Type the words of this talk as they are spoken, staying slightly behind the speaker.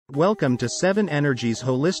Welcome to 7 Energy's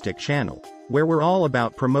holistic channel, where we're all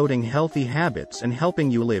about promoting healthy habits and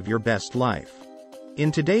helping you live your best life.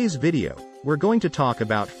 In today's video, we're going to talk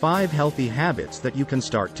about 5 healthy habits that you can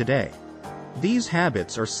start today. These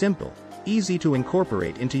habits are simple, easy to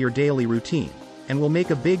incorporate into your daily routine, and will make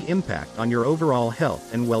a big impact on your overall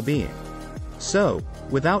health and well-being. So,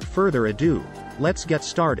 without further ado, let's get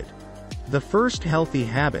started. The first healthy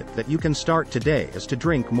habit that you can start today is to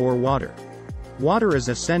drink more water. Water is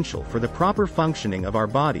essential for the proper functioning of our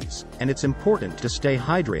bodies, and it's important to stay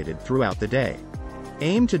hydrated throughout the day.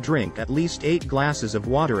 Aim to drink at least 8 glasses of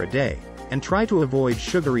water a day, and try to avoid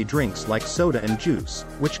sugary drinks like soda and juice,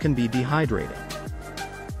 which can be dehydrating.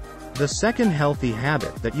 The second healthy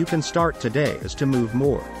habit that you can start today is to move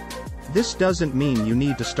more. This doesn't mean you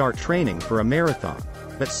need to start training for a marathon,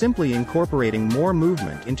 but simply incorporating more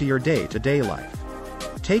movement into your day-to-day life.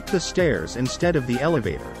 Take the stairs instead of the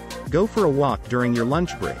elevator, go for a walk during your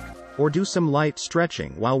lunch break, or do some light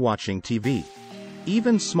stretching while watching TV.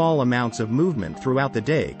 Even small amounts of movement throughout the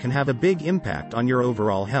day can have a big impact on your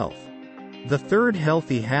overall health. The third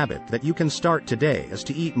healthy habit that you can start today is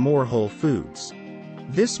to eat more whole foods.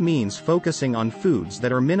 This means focusing on foods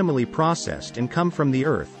that are minimally processed and come from the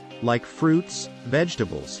earth, like fruits,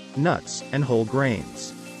 vegetables, nuts, and whole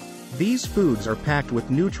grains. These foods are packed with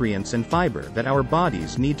nutrients and fiber that our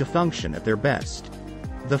bodies need to function at their best.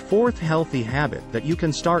 The fourth healthy habit that you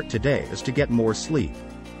can start today is to get more sleep.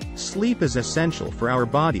 Sleep is essential for our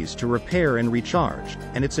bodies to repair and recharge,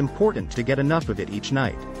 and it's important to get enough of it each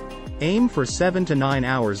night. Aim for 7 to 9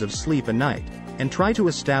 hours of sleep a night, and try to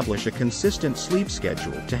establish a consistent sleep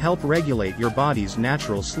schedule to help regulate your body's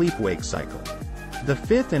natural sleep-wake cycle. The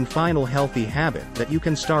fifth and final healthy habit that you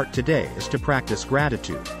can start today is to practice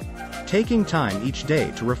gratitude. Taking time each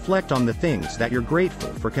day to reflect on the things that you're grateful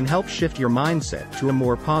for can help shift your mindset to a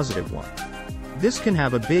more positive one. This can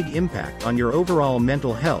have a big impact on your overall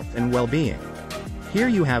mental health and well-being. Here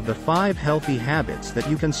you have the 5 healthy habits that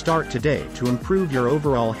you can start today to improve your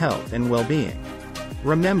overall health and well-being.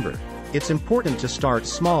 Remember, it's important to start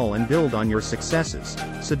small and build on your successes,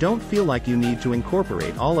 so don't feel like you need to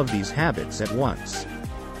incorporate all of these habits at once.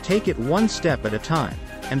 Take it one step at a time,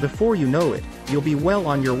 and before you know it, you'll be well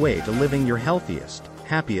on your way to living your healthiest,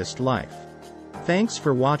 happiest life. Thanks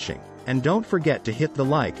for watching, and don't forget to hit the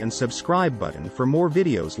like and subscribe button for more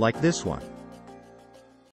videos like this one.